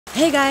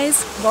Hey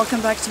guys,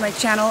 welcome back to my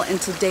channel. In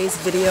today's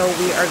video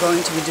we are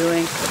going to be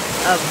doing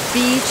a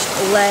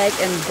beach leg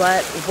and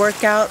butt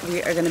workout.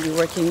 We are going to be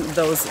working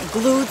those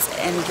glutes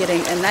and getting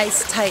a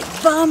nice tight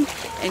bum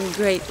and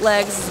great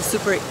legs. This is a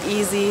super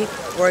easy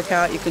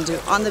workout you can do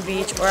on the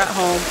beach or at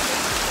home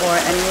or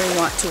anywhere you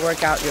want to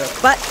work out your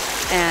butt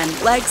and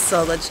legs.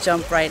 So let's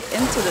jump right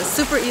into this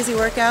super easy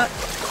workout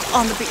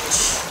on the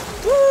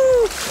beach.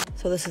 Woo!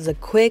 So this is a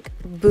quick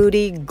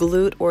booty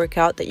glute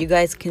workout that you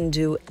guys can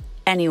do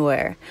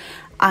anywhere.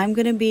 I'm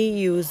gonna be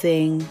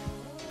using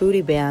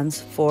booty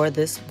bands for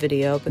this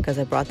video because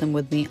I brought them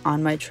with me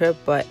on my trip,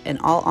 but in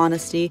all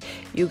honesty,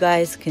 you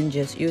guys can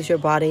just use your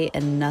body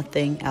and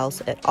nothing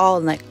else at all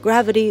and let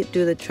gravity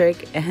do the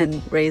trick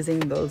and raising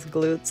those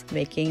glutes,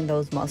 making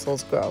those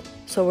muscles grow.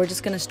 So we're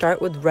just gonna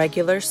start with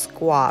regular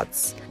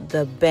squats.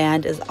 The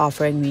band is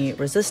offering me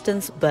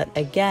resistance, but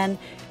again,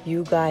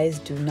 you guys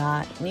do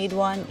not need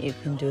one. You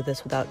can do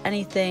this without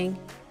anything,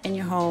 in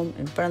your home,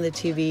 in front of the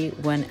TV,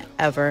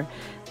 whenever.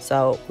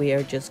 So we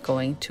are just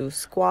going to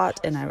squat,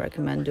 and I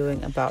recommend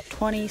doing about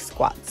 20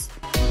 squats.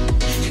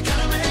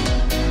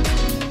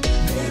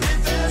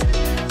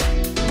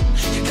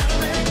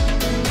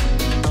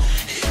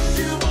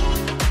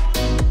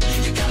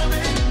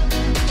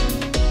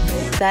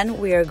 Then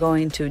we are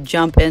going to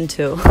jump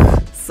into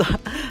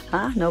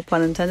no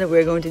pun intended,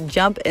 we're going to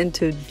jump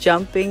into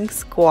jumping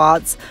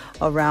squats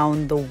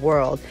around the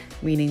world,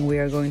 meaning we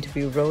are going to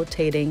be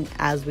rotating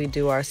as we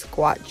do our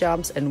squat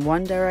jumps in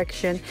one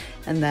direction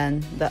and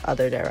then the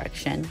other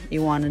direction.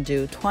 You want to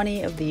do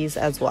 20 of these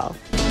as well.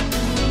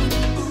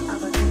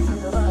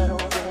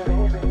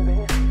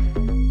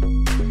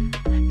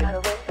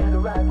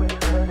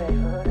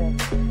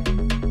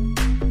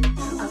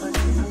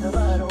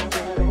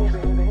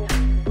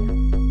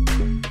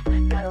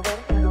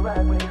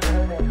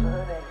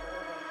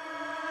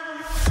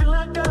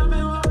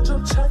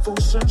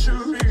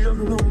 Century of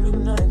lonely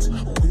nights,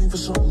 waiting for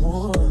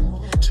someone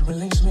to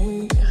release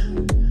me.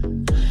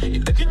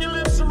 You look in your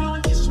lips, I'm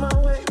blowing kisses my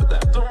way, but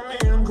that don't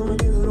mean I'm gonna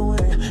give it away,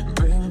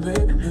 baby.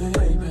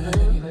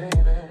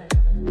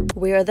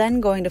 We are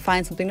then going to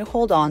find something to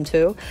hold on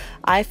to.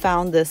 I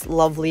found this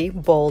lovely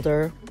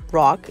boulder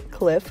rock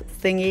cliff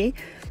thingy,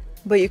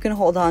 but you can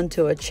hold on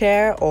to a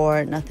chair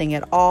or nothing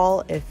at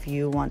all if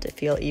you want to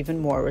feel even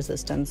more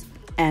resistance.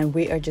 And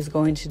we are just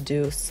going to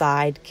do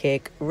side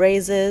kick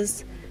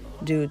raises.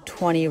 Do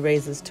 20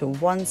 raises to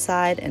one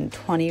side and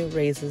 20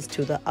 raises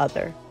to the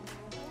other.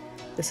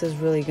 This is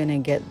really going to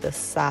get the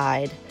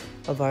side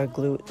of our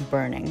glute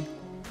burning.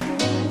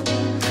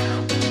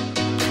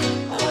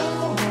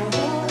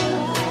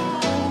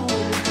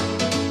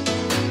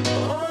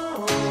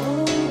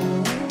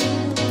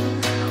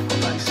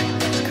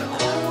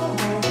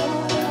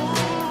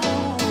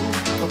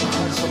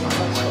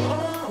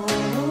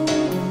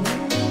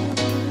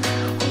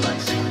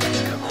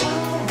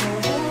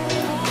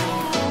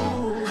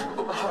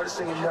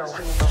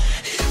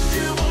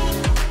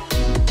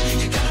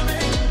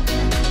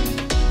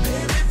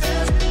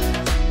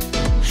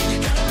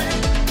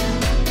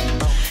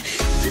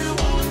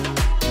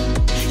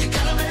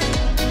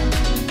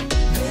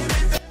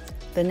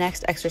 The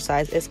next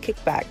exercise is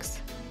kickbacks.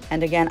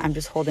 And again, I'm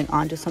just holding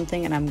on to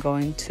something and I'm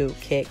going to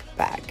kick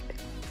back.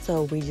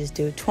 So we just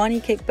do 20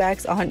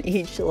 kickbacks on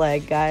each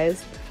leg,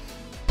 guys.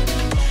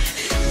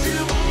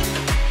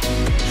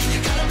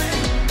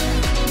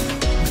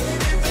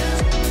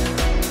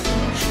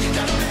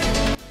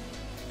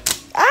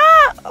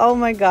 Oh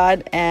my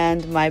god,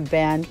 and my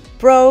band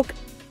broke.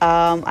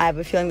 I have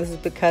a feeling this is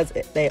because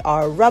they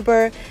are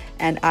rubber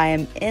and I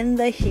am in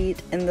the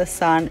heat in the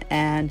sun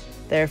and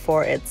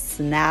therefore it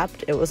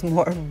snapped. It was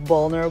more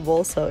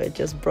vulnerable, so it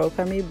just broke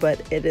on me,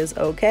 but it is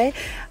okay.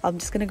 I'm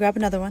just gonna grab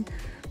another one.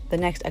 The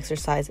next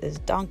exercise is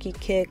donkey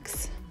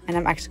kicks, and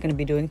I'm actually gonna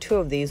be doing two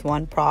of these,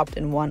 one propped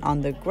and one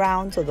on the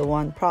ground. So the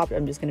one propped,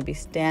 I'm just gonna be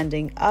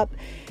standing up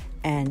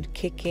and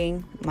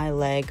kicking my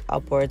leg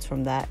upwards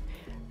from that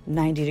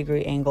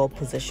 90-degree angle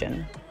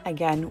position.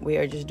 Again, we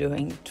are just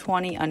doing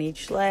 20 on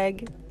each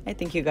leg. I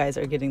think you guys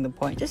are getting the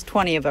point. Just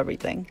 20 of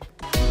everything.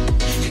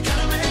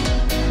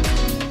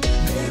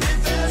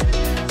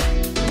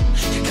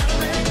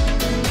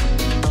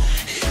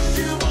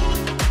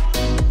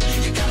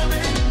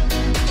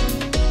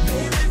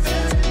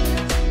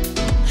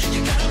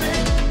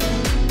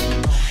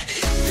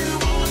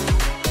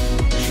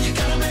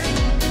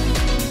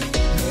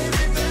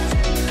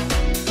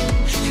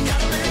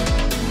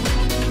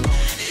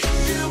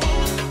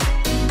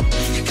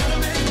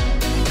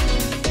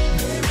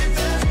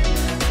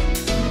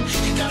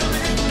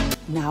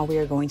 Now we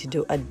are going to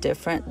do a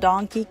different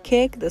donkey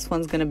kick. This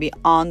one's going to be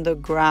on the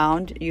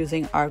ground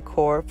using our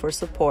core for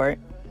support.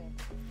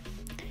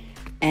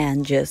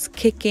 And just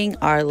kicking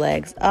our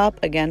legs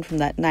up, again from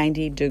that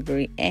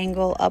 90-degree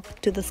angle up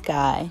to the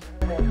sky.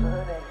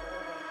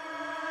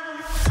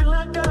 Feel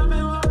like I've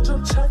been locked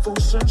up tight for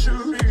a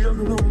century of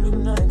lonely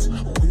nights,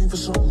 waiting for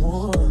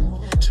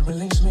someone to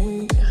release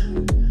me.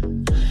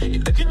 You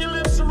look in your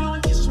lips, I'm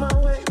blowing kisses my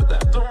way, but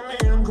that don't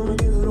mean I'm gonna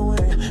give it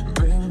away,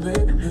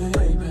 baby.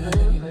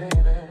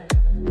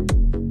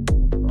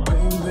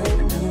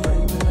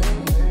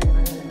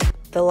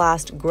 The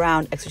last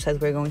ground exercise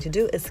we're going to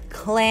do is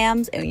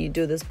clams, and you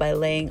do this by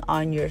laying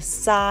on your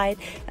side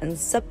and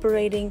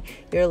separating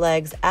your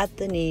legs at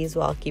the knees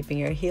while keeping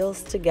your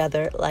heels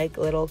together like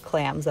little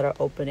clams that are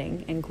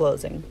opening and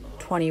closing.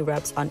 20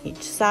 reps on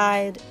each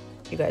side.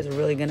 You guys are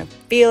really gonna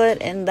feel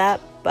it in that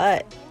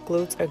butt.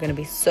 Glutes are gonna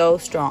be so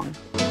strong.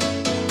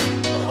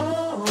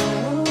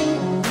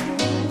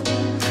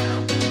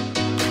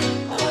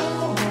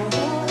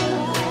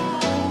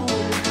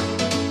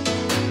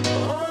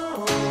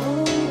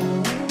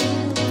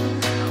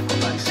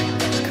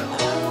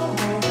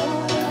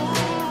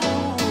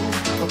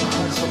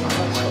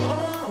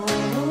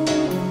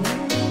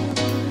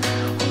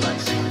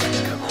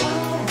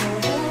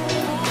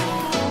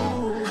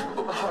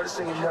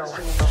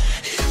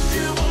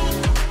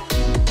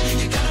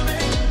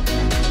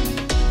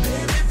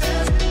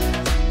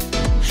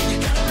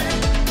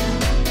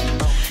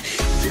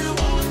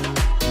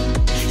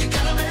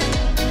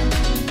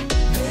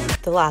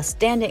 The last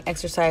standing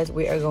exercise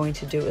we are going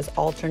to do is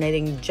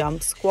alternating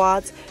jump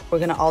squats. We're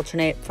going to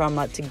alternate from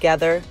a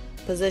together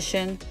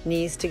position,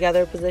 knees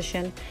together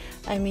position,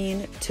 to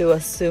a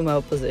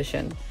sumo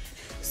position.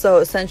 So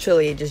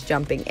essentially just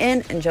jumping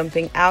in and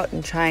jumping out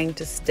and trying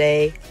to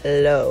stay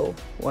low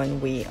when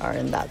we are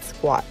in that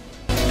squat.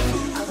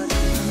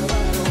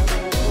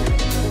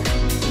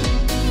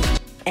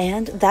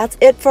 And that's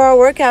it for our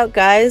workout,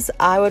 guys.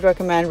 I would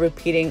recommend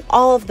repeating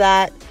all of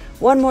that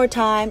one more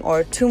time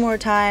or 2 more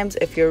times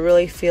if you're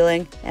really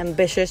feeling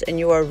ambitious and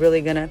you are really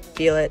gonna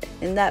feel it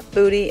in that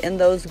booty, in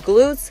those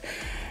glutes,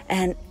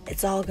 and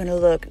it's all gonna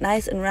look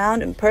nice and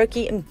round and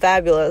perky and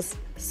fabulous.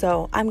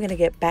 So I'm gonna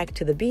get back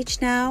to the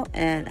beach now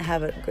and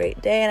have a great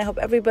day, and I hope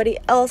everybody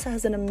else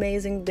has an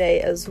amazing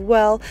day as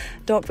well.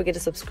 Don't forget to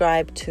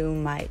subscribe to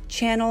my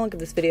channel, give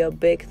this video a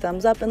big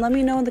thumbs up, and let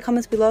me know in the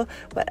comments below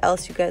what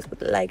else you guys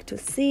would like to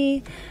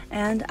see,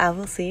 and I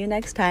will see you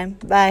next time.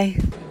 Bye.